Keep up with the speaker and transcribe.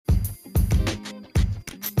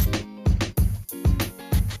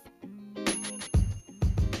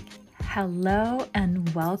Hello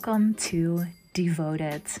and welcome to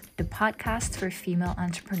Devoted, the podcast for female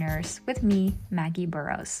entrepreneurs with me, Maggie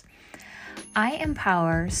Burrows. I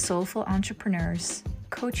empower soulful entrepreneurs,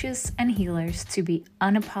 coaches, and healers to be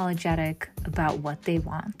unapologetic about what they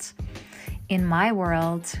want. In my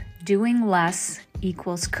world, doing less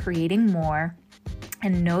equals creating more,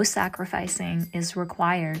 and no sacrificing is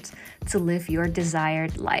required to live your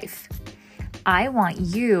desired life. I want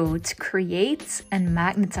you to create and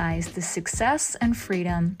magnetize the success and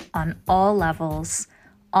freedom on all levels,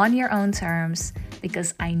 on your own terms,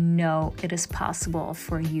 because I know it is possible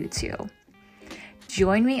for you too.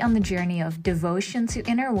 Join me on the journey of devotion to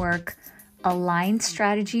inner work, aligned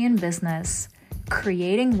strategy in business,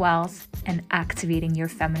 creating wealth, and activating your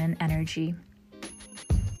feminine energy.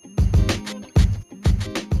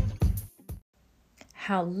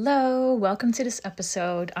 Hello, welcome to this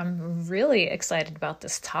episode. I'm really excited about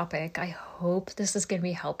this topic. I hope this is going to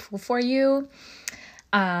be helpful for you.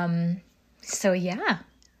 Welcome.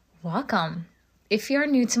 If you're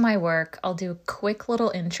new to my work, I'll do a quick little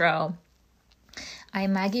intro.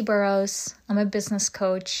 I'm Maggie Burrows. I'm a business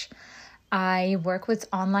coach. I work with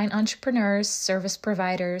online entrepreneurs, service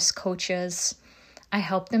providers, coaches. I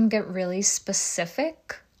help them get really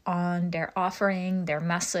specific on their offering, their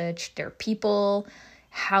message, their people,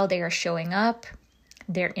 how they are showing up,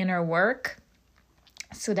 their inner work,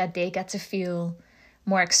 so that they get to feel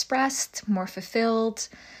more expressed, more fulfilled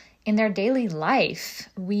in their daily life.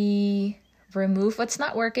 We remove what's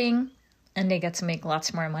not working and they get to make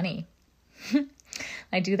lots more money.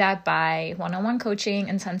 I do that by one-on-one coaching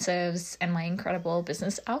intensives and my incredible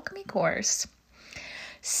Business Alchemy course.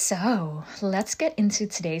 So let's get into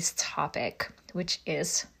today's topic, which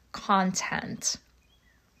is content.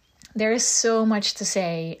 There is so much to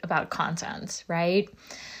say about content, right?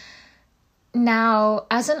 Now,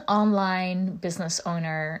 as an online business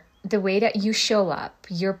owner, the way that you show up,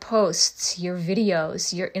 your posts, your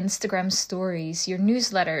videos, your Instagram stories, your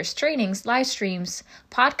newsletters, trainings, live streams,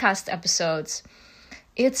 podcast episodes,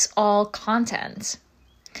 it's all content.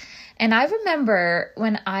 And I remember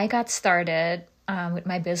when I got started with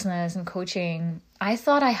my business and coaching, I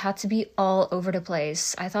thought I had to be all over the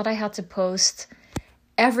place. I thought I had to post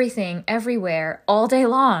everything, everywhere, all day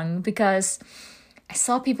long, because I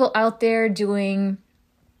saw people out there doing,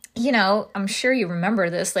 I'm sure you remember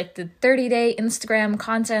this, like the 30-day Instagram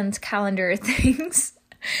content calendar things.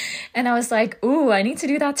 And I was like, ooh, I need to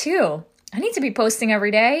do that too. I need to be posting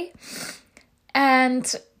every day.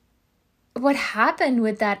 And what happened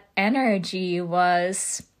with that energy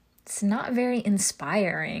was it's not very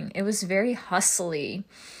inspiring. It was very hustly.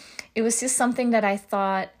 It was just something that I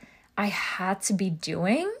thought I had to be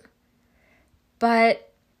doing.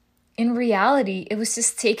 But in reality, it was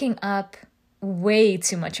just taking up way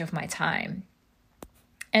too much of my time.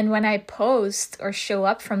 And when I post or show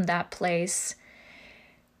up from that place,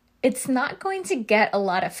 it's not going to get a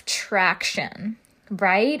lot of traction,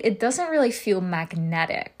 right? It doesn't really feel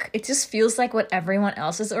magnetic. It just feels like what everyone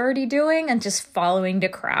else is already doing and just following the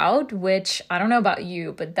crowd, which I don't know about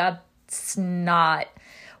you, but that's not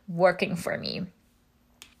working for me.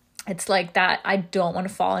 It's like that. I don't want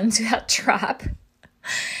to fall into that trap.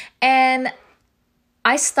 And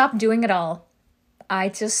I stopped doing it all. I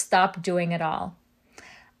just stopped doing it all.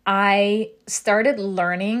 I started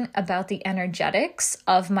learning about the energetics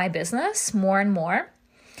of my business more and more.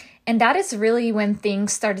 And that is really when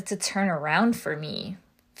things started to turn around for me.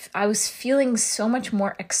 I was feeling so much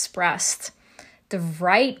more expressed. The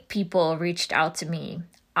right people reached out to me.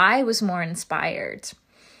 I was more inspired.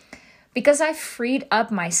 Because I freed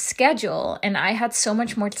up my schedule and I had so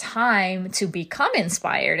much more time to become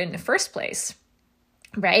inspired in the first place,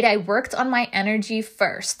 right? I worked on my energy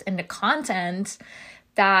first, and the content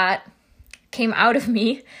that came out of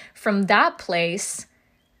me from that place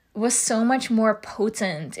was so much more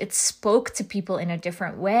potent. It spoke to people in a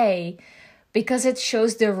different way because it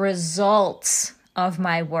shows the results of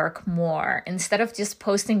my work more, instead of just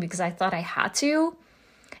posting because I thought I had to,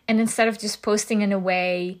 and instead of just posting in a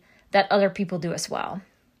way that other people do as well.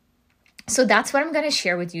 So that's what I'm going to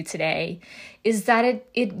share with you today, is that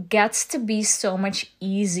it gets to be so much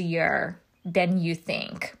easier than you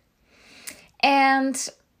think. And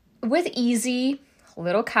with easy,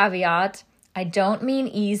 little caveat, I don't mean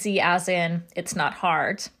easy as in it's not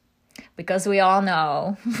hard, because we all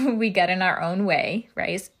know we get in our own way,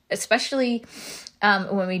 right? Especially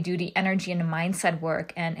when we do the energy and the mindset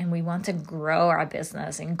work and we want to grow our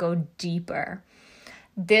business and go deeper.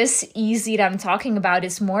 This easy that I'm talking about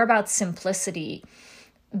is more about simplicity,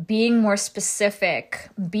 being more specific,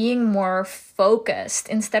 being more focused.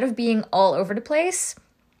 Instead of being all over the place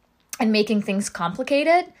and making things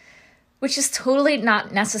complicated, which is totally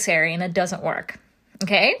not necessary and it doesn't work.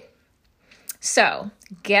 Okay? So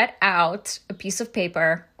get out a piece of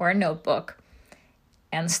paper or a notebook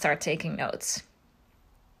and start taking notes.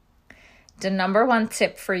 The number one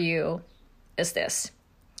tip for you is this.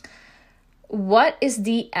 What is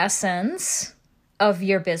the essence of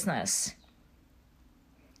your business?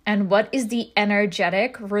 And what is the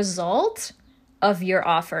energetic result of your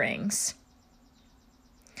offerings?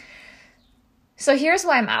 So here's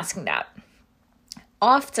why I'm asking that.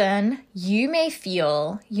 Often you may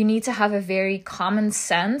feel you need to have a very common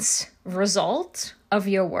sense result of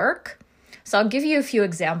your work. So I'll give you a few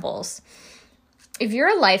examples. If you're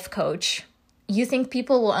a life coach, you think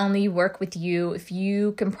people will only work with you if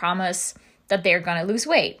you can promise that they're going to lose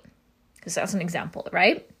weight, because that's an example,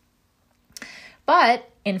 right? But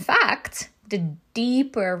in fact, the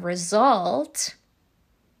deeper result,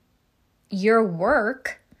 your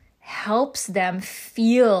work helps them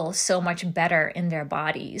feel so much better in their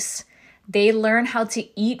bodies. They learn how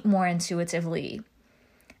to eat more intuitively.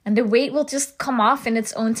 And the weight will just come off in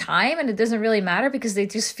its own time, and it doesn't really matter because they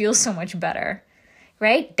just feel so much better,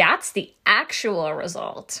 right? That's the actual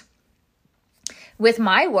result. With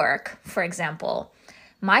my work, for example,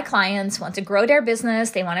 my clients want to grow their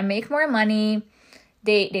business. They want to make more money.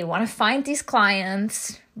 They want to find these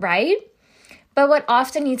clients, right? But what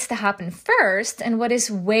often needs to happen first, and what is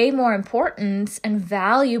way more important and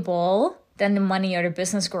valuable than the money or the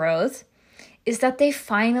business growth, is that they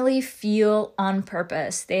finally feel on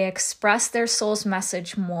purpose. They express their soul's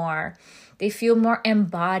message more. They feel more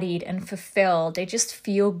embodied and fulfilled. They just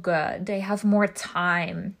feel good. They have more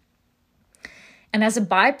time. And as a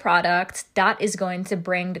byproduct, that is going to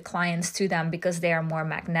bring the clients to them because they are more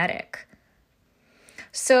magnetic.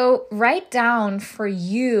 So write down for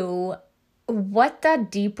you what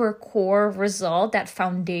that deeper core result, that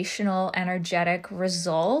foundational energetic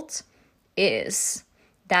result is,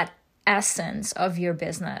 that essence of your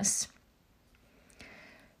business.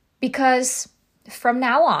 Because from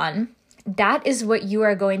now on, that is what you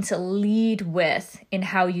are going to lead with in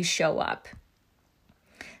how you show up.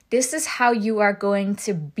 This is how you are going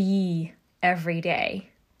to be every day.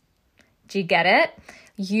 Do you get it?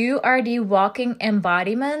 You are the walking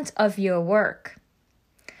embodiment of your work.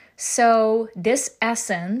 So this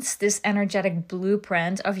essence, this energetic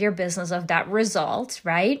blueprint of your business, of that result,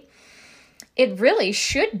 right? It really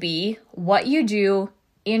should be what you do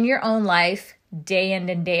in your own life day in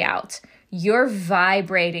and day out. You're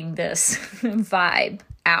vibrating this vibe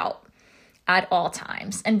out at all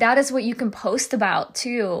times. And that is what you can post about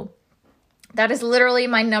too. That is literally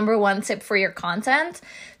my number one tip for your content,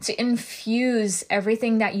 to infuse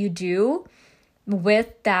everything that you do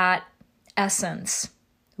with that essence,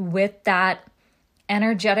 with that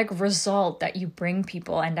energetic result that you bring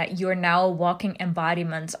people and that you're now a walking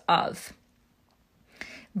embodiment of.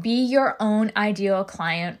 Be your own ideal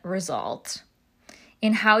client result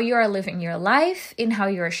in how you are living your life, in how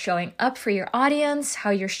you are showing up for your audience, how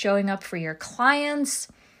you're showing up for your clients.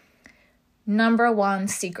 Number one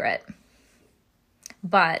secret.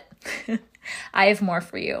 But I have more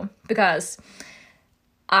for you because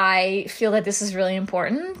I feel that this is really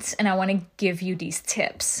important and I want to give you these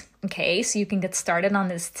tips, okay? So you can get started on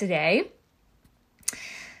this today.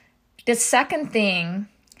 The second thing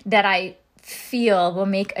that I feel will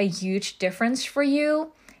make a huge difference for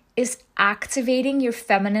you is activating your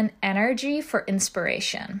feminine energy for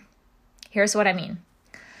inspiration. Here's what I mean.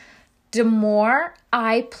 The more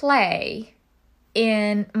I play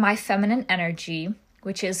in my feminine energy,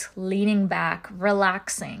 which is leaning back,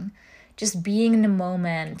 relaxing, just being in the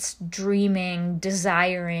moment, dreaming,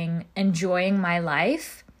 desiring, enjoying my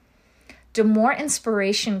life, the more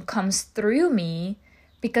inspiration comes through me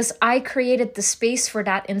because I created the space for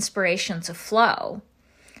that inspiration to flow.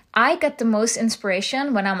 I get the most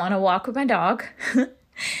inspiration when I'm on a walk with my dog.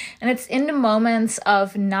 And it's in the moments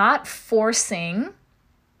of not forcing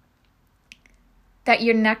that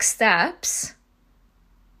your next steps,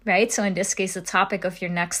 right? So in this case, the topic of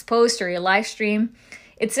your next post or your live stream,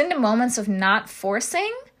 it's in the moments of not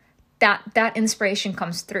forcing that inspiration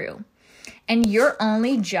comes through. And your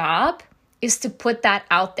only job is to put that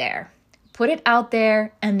out there. Put it out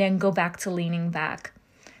there and then go back to leaning back.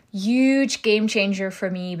 Huge game changer for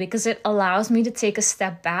me because it allows me to take a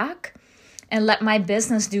step back and let my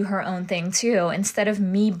business do her own thing too, instead of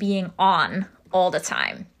me being on all the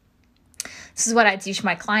time. This is what I teach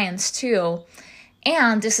my clients too.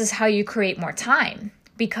 And this is how you create more time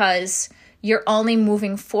because you're only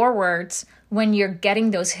moving forwards when you're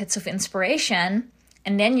getting those hits of inspiration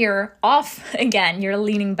and then you're off again, you're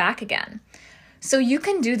leaning back again. So you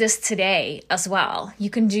can do this today as well. You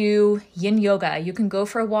can do yin yoga. You can go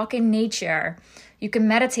for a walk in nature. You can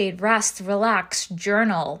meditate, rest, relax,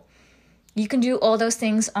 journal. You can do all those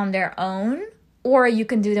things on their own, or you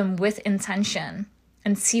can do them with intention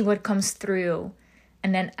and see what comes through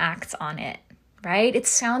and then act on it, right? It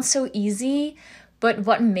sounds so easy, but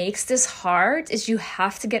what makes this hard is you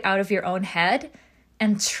have to get out of your own head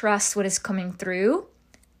and trust what is coming through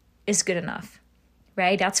is good enough.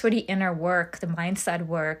 Right? That's where the inner work, the mindset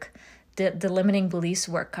work, the limiting beliefs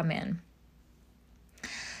work come in.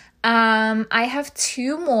 I have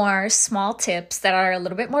 2 more small tips that are a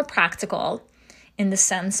little bit more practical in the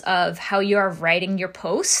sense of how you are writing your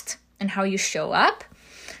post and how you show up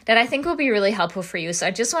that I think will be really helpful for you. So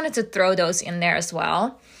I just wanted to throw those in there as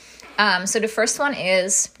well. So the first one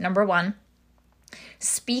is, number 1,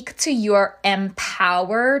 speak to your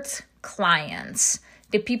empowered clients.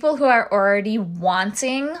 The people who are already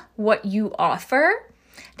wanting what you offer,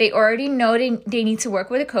 they already know they need to work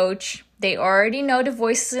with a coach. They already know the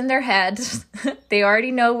voices in their head. They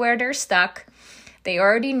already know where they're stuck. They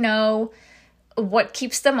already know what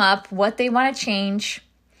keeps them up, what they want to change,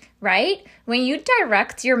 right? When you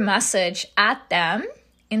direct your message at them,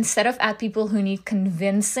 instead of at people who need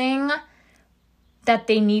convincing that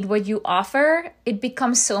they need what you offer, it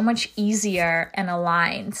becomes so much easier and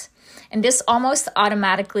aligned. And this almost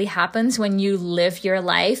automatically happens when you live your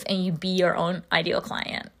life and you be your own ideal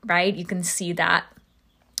client, right? You can see that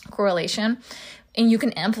correlation. And you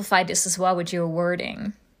can amplify this as well with your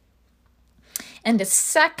wording. And the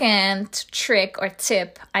second trick or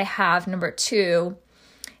tip I have, number 2,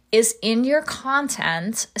 is in your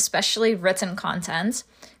content, especially written content,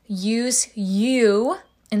 use you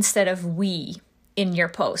instead of we in your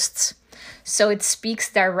posts. So it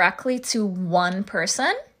speaks directly to one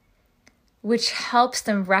person, which helps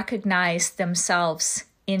them recognize themselves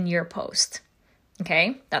in your post.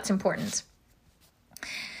 Okay, that's important.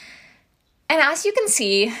 And as you can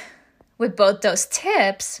see with both those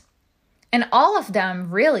tips, and all of them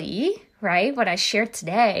really, right, what I shared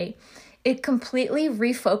today, it completely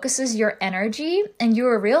refocuses your energy and you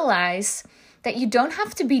will realize that you don't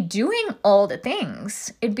have to be doing all the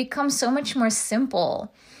things. It becomes so much more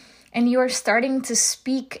simple. And you are starting to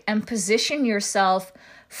speak and position yourself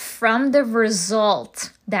from the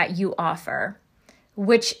result that you offer,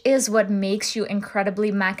 which is what makes you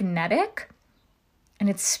incredibly magnetic, and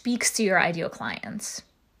it speaks to your ideal clients.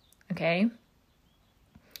 Okay?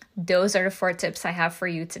 Those are the 4 tips I have for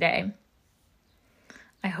you today.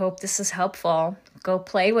 I hope this is helpful. Go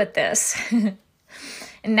play with this.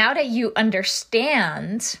 And now that you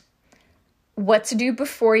understand what to do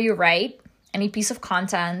before you write any piece of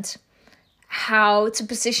content, how to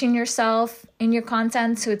position yourself in your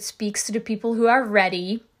content so it speaks to the people who are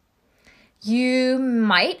ready, you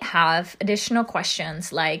might have additional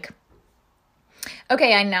questions like,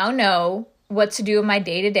 okay, I now know what to do in my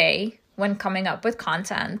day-to-day when coming up with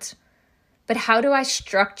content, but how do I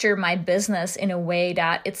structure my business in a way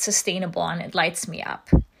that it's sustainable and it lights me up?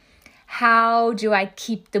 How do I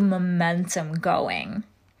keep the momentum going?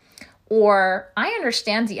 Or I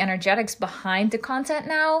understand the energetics behind the content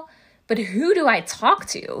now, but who do I talk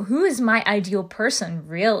to? Who is my ideal person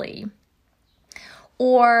really?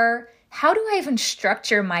 Or how do I even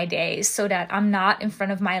structure my days so that I'm not in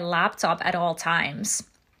front of my laptop at all times?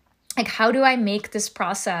 Like, how do I make this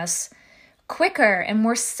process quicker and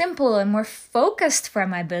more simple and more focused for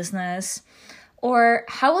my business? Or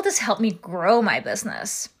how will this help me grow my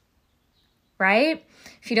business? Right?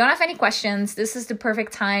 If you don't have any questions, this is the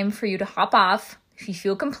perfect time for you to hop off. If you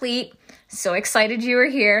feel complete, so excited you are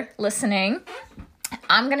here listening.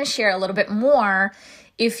 I'm going to share a little bit more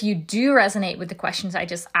if you do resonate with the questions I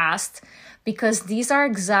just asked, because these are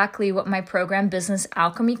exactly what my program Business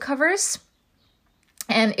Alchemy covers.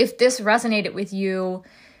 And if this resonated with you,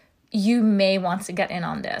 you may want to get in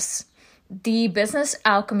on this. The Business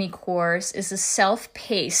Alchemy course is a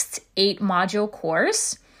self-paced 8-module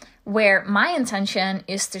course where my intention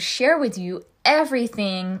is to share with you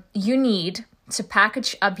everything you need to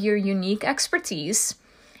package up your unique expertise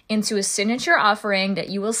into a signature offering that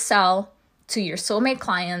you will sell to your soulmate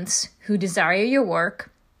clients who desire your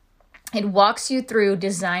work. It walks you through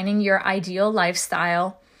designing your ideal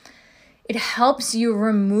lifestyle. It helps you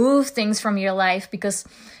remove things from your life because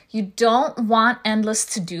you don't want endless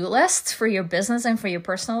to-do lists for your business and for your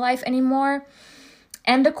personal life anymore.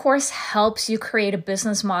 And the course helps you create a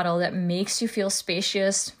business model that makes you feel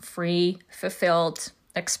spacious, free, fulfilled,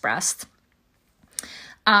 expressed.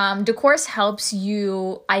 The course helps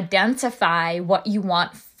you identify what you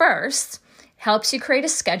want first, helps you create a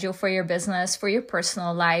schedule for your business, for your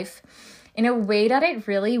personal life, in a way that it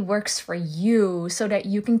really works for you so that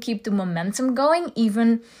you can keep the momentum going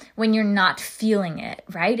even when you're not feeling it,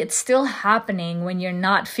 right? It's still happening when you're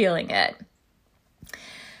not feeling it.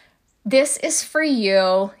 This is for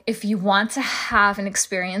you if you want to have and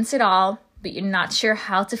experience it all, but you're not sure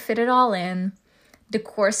how to fit it all in. The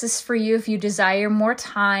course is for you if you desire more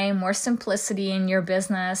time, more simplicity in your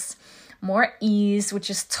business, more ease, which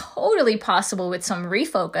is totally possible with some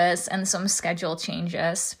refocus and some schedule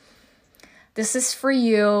changes. This is for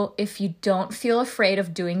you if you don't feel afraid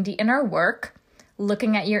of doing the inner work,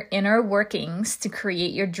 looking at your inner workings to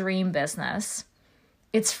create your dream business.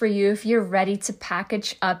 It's for you if you're ready to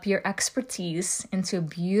package up your expertise into a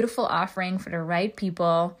beautiful offering for the right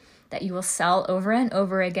people that you will sell over and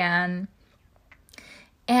over again.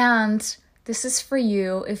 And this is for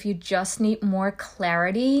you if you just need more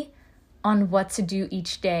clarity on what to do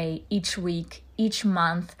each day, each week, each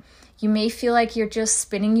month. You may feel like you're just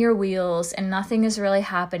spinning your wheels and nothing is really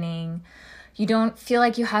happening. You don't feel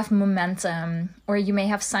like you have momentum, or you may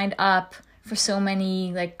have signed up for so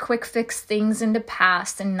many like quick fix things in the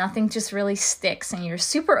past and nothing just really sticks and you're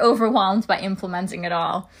super overwhelmed by implementing it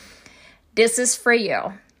all. This is for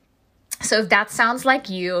you. So if that sounds like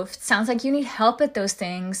you, if it sounds like you need help with those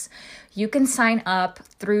things, you can sign up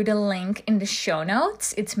through the link in the show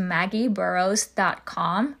notes. It's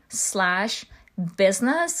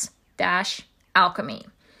maggieburrows.com/business-alchemy.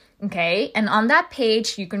 Okay. And on that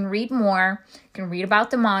page, you can read more. You can read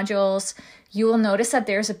about the modules. You will notice that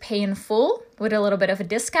there's a pay in full with a little bit of a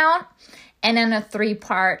discount, and then a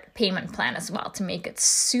 3-part payment plan as well to make it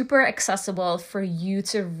super accessible for you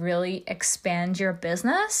to really expand your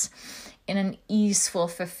business in an easeful,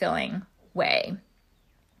 fulfilling way.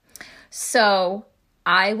 So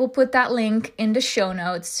I will put that link in the show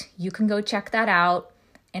notes. You can go check that out,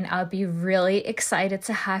 and I'll be really excited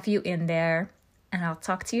to have you in there, and I'll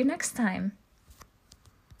talk to you next time.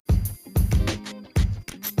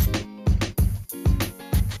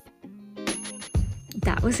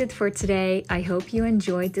 That was it for today. I hope you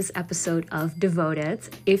enjoyed this episode of Devoted.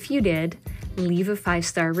 If you did, leave a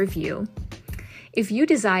 5-star review. If you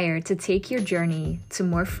desire to take your journey to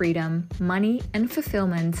more freedom, money, and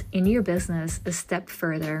fulfillment in your business a step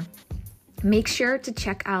further, make sure to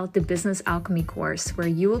check out the Business Alchemy course where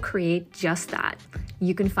you will create just that.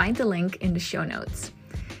 You can find the link in the show notes.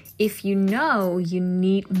 If you know you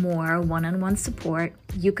need more one-on-one support,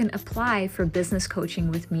 you can apply for business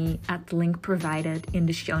coaching with me at the link provided in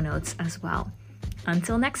the show notes as well.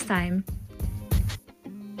 Until next time.